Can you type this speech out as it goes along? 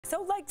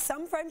So like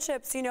some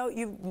friendships, you know,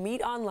 you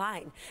meet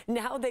online.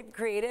 Now they've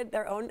created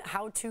their own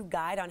how-to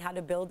guide on how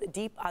to build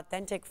deep,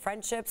 authentic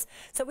friendships.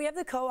 So we have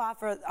the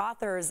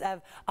co-authors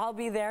of I'll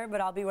Be There, But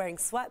I'll Be Wearing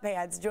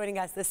Sweatpants joining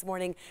us this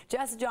morning.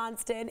 Jess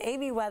Johnston,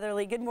 Amy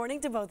Weatherly, good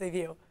morning to both of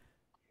you.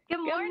 Good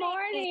morning.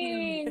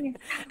 Good morning.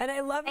 And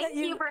I love that Thank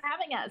you for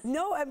having us.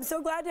 No, I'm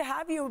so glad to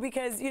have you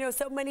because, you know,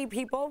 so many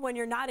people, when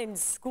you're not in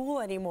school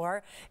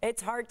anymore,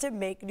 it's hard to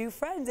make new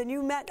friends. And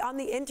you met on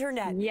the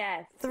internet.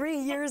 Yes. 3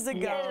 years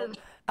ago. Yes.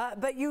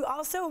 But you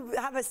also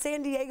have a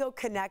San Diego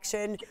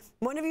connection.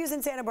 One of you is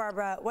in Santa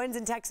Barbara, one's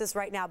in Texas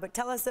right now. But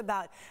tell us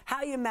about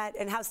how you met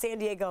and how San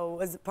Diego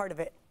was part of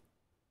it.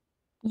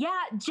 Yeah,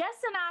 Jess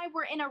and I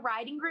were in a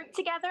writing group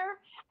together,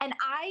 and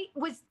I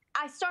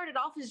started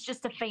off as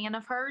just a fan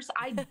of hers.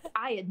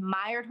 I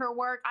admired her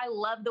work. I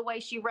loved the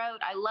way she wrote.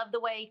 I loved the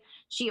way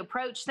she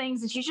approached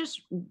things, and she's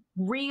just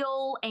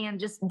real and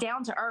just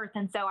down to earth.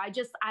 And so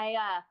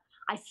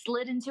I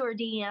slid into her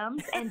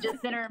DMs and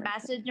just sent her a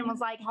message and was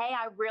like, hey,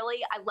 I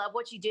love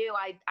what you do.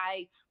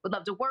 I would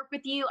love to work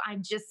with you.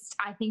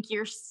 I think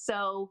you're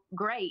so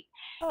great.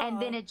 Aww.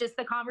 And then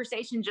the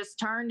conversation just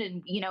turned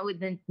and, you know,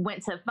 then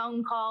went to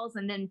phone calls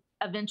and then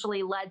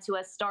eventually led to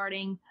us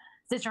starting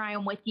Sister I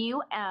Am With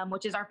You,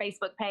 which is our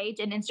Facebook page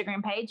and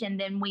Instagram page. And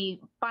then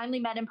we finally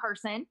met in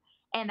person.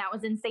 And that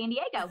was in San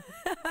Diego.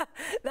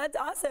 That's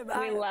awesome.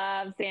 We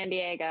love San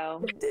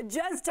Diego.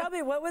 Just tell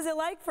me, what was it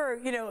like for,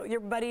 you know, your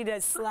buddy to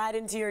slide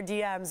into your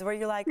DMs where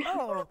you're like,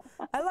 oh,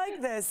 I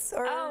like this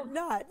or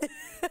not?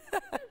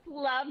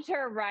 Loved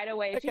her right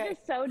away. Okay. She's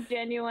just so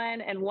genuine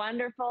and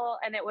wonderful.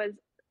 And it was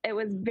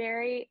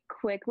very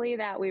quickly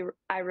that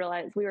I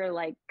realized we were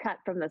like cut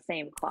from the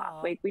same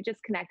cloth. We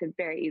just connected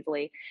very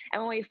easily.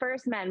 And when we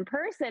first met in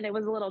person, it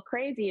was a little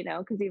crazy, you know,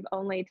 because we've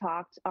only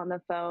talked on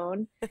the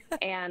phone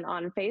and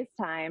on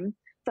FaceTime.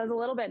 So I was a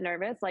little bit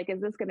nervous, like,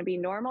 is this going to be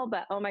normal?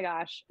 But oh my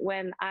gosh,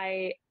 when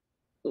I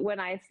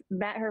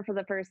met her for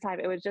the first time,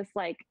 it was just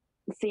like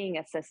seeing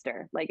a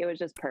sister. Like, it was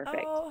just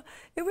perfect. Oh,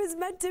 it was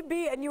meant to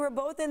be. And you were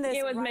both in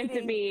this meant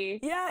to be.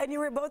 Yeah, and you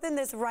were both in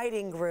this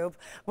writing group,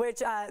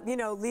 which you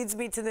know, leads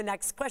me to the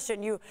next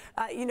question. You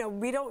know,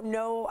 we don't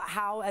know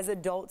how as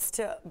adults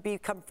to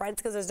become friends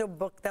because there's no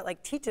book that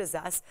like teaches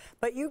us,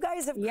 but you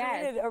guys have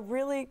created a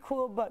really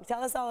cool book.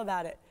 Tell us all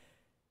about it.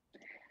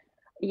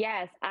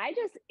 Yes,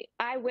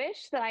 I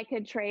wish that I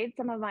could trade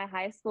some of my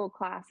high school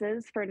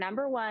classes for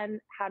number one,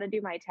 how to do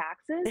my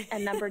taxes,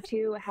 and number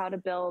two, how to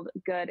build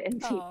good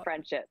and deep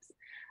friendships.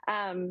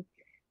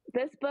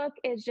 This book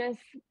is just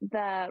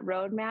the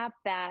roadmap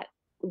that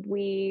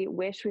we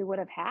wish we would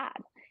have had.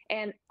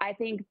 And I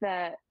think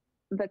the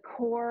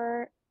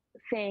core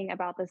thing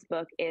about this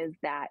book is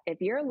that if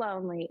you're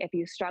lonely, if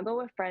you struggle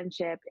with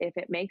friendship, if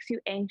it makes you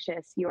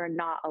anxious, you are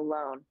not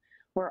alone.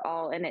 We're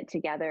all in it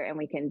together and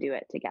we can do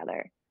it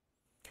together.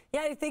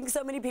 Yeah, I think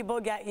so many people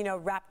get, you know,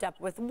 wrapped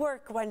up with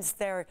work once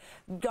they're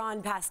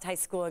gone past high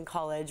school and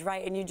college,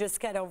 right? And you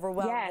just get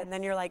overwhelmed. Yes. And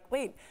then you're like,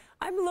 wait,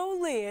 I'm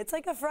lonely. It's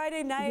like a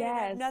Friday night and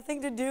I have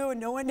nothing to do and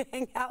no one to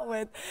hang out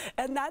with.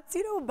 And that's,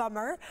 you know, a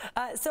bummer.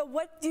 So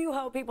what do you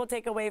hope people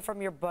take away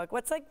from your book?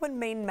 What's like one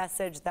main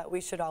message that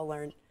we should all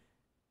learn?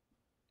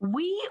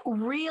 We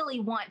really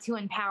want to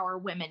empower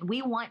women.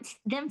 We want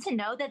them to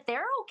know that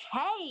they're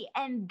okay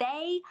and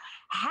they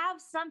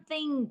have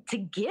something to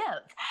give,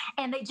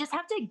 and they just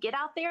have to get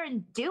out there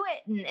and do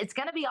it. And it's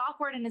going to be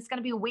awkward and it's going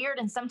to be weird.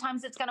 And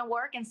sometimes it's going to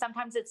work and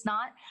sometimes it's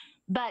not.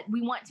 But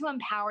we want to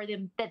empower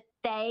them that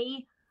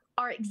they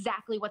are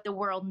exactly what the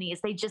world needs.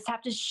 They just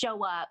have to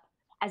show up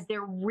as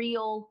their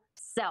real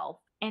self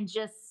and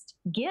just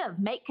give,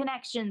 make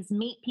connections,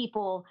 meet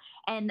people,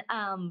 and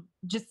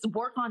just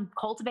work on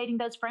cultivating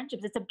those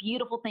friendships. It's a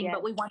beautiful thing,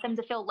 but we want them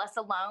to feel less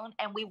alone,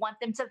 and we want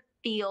them to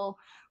feel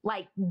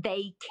like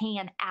they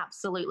can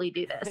absolutely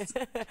do this.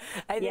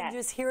 I think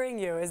just hearing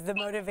you is the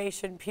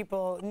motivation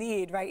people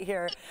need right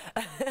here.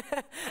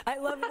 I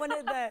love one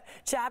of the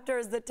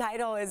chapters, the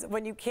title is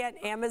when you can't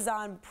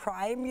Amazon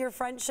Prime your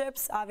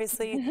friendships.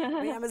 Obviously,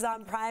 we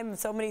Amazon Prime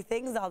so many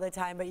things all the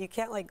time, but you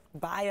can't like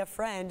buy a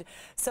friend.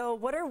 So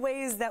what are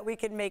ways that we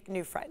can make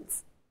new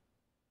friends?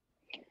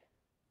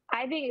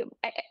 I think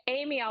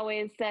Amy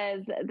always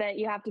says that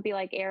you have to be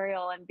like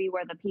Ariel and be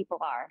where the people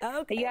are.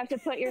 Okay. That you have to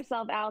put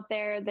yourself out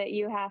there, that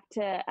you have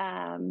to,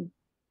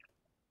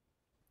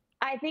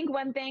 I think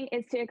one thing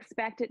is to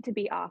expect it to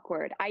be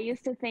awkward. I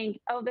used to think,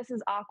 oh, this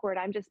is awkward.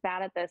 I'm just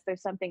bad at this.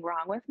 There's something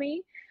wrong with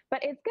me.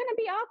 But it's going to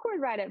be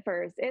awkward right at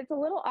first. It's a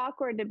little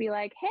awkward to be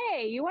like,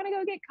 hey, you want to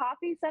go get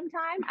coffee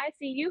sometime? I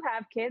see you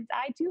have kids.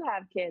 I too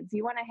have kids.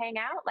 You want to hang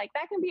out? Like,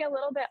 that can be a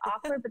little bit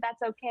awkward, but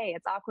that's okay.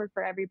 It's awkward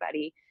for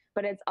everybody.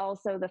 But it's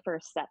also the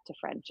first step to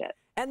friendship.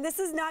 And this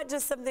is not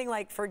just something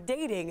like for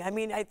dating. I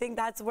mean, I think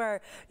that's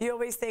where you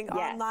always think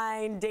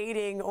online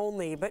dating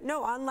only. But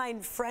no,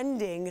 online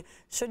friending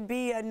should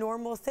be a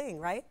normal thing,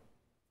 right?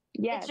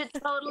 Yes. It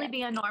should totally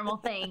be a normal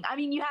thing. I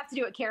mean, you have to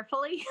do it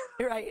carefully.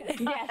 Right.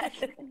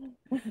 Yes.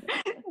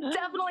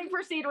 Definitely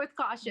proceed with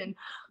caution.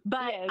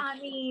 But I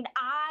mean,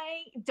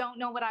 I don't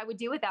know what I would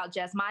do without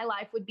Jess. My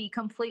life would be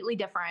completely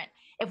different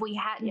if we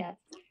hadn't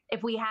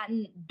if we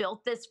hadn't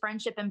built this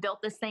friendship and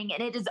built this thing.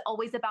 And it is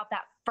always about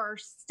that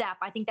first step.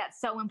 I think that's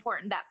so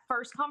important. That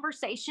first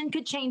conversation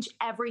could change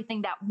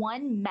everything. That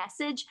one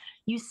message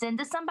you send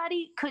to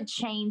somebody could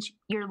change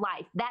your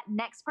life. That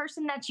next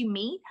person that you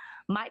meet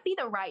might be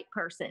the right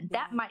person.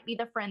 That might be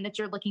the friend that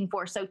you're looking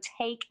for. So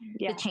take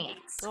the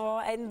chance. Oh,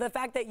 and the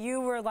fact that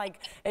you were like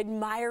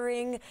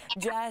admiring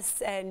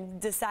Jess and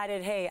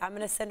decided, hey, I'm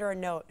going to send her a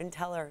note and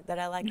tell her that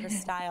I like her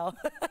style.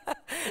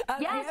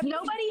 Yes,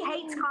 nobody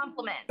hates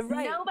compliments.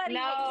 Right. Nobody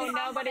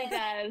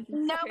does.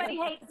 Nobody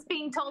hates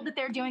being told that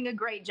they're doing a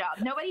great job.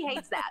 Nobody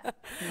hates that.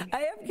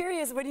 I am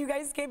curious, when you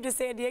guys came to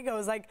San Diego, it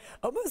was like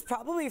almost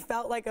probably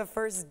felt like a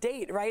first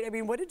date, right? I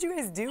mean, what did you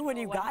guys do when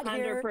you got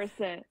here?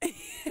 100%.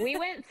 We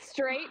went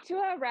straight to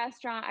a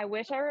restaurant. I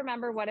wish I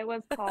remember what it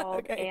was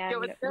called. And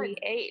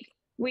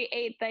we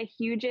ate the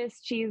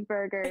hugest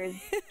cheeseburgers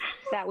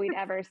that we'd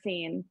ever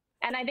seen.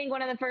 And I think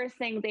one of the first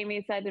things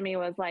Amy said to me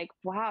was like,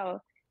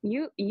 wow,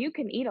 you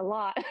can eat a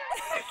lot.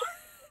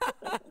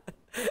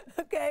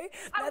 Okay.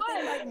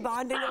 That's like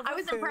bonding over I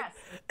was food. impressed.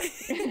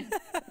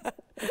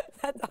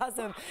 That's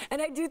awesome.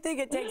 And I do think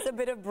it takes a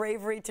bit of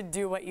bravery to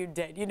do what you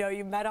did. You know,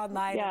 you met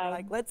online and you're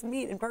like, let's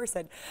meet in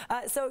person.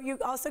 So you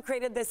also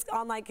created this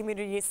online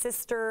community,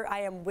 Sister, I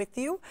Am With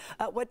You.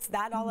 What's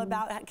that all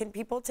about? Can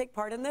people take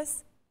part in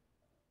this?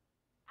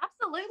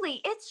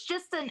 Absolutely. It's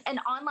just an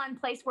online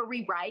place where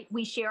we write,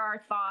 we share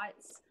our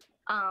thoughts,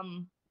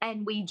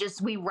 and we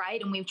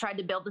write, and we've tried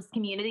to build this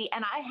community.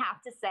 And I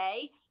have to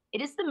say, it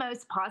is the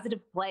most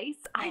positive place,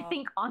 I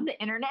think, on the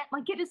internet.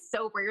 Like, it is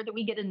so rare that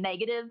we get a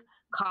negative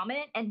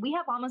comment, and we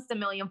have almost 1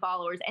 million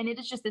followers. And it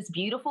is just this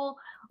beautiful,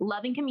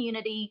 loving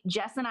community.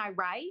 Jess and I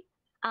write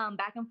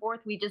back and forth.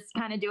 We just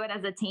kind of do it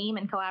as a team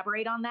and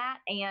collaborate on that.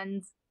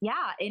 And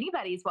yeah,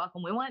 anybody's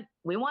welcome.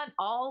 We want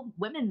all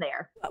women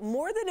there.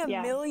 More than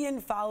a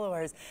million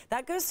followers.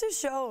 That goes to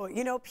show,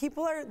 you know,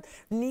 people are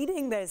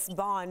needing this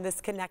bond, this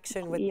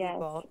connection with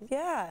people.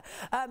 Yeah.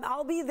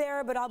 I'll be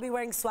there, but I'll be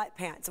wearing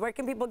sweatpants. Where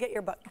can people get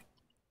your book?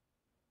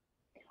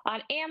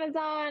 On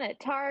Amazon, at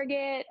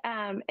Target.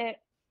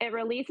 It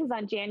releases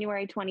on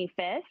January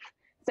 25th.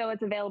 So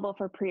it's available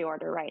for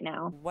pre-order right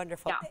now.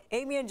 Wonderful. Yeah.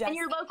 Amy and Jess. And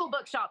your local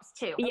bookshops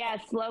too.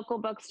 Yes, local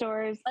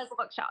bookstores. Local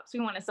bookshops. We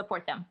want to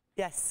support them.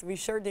 Yes, we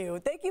sure do.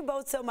 Thank you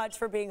both so much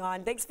for being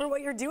on. Thanks for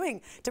what you're doing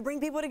to bring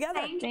people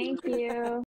together. Thank you.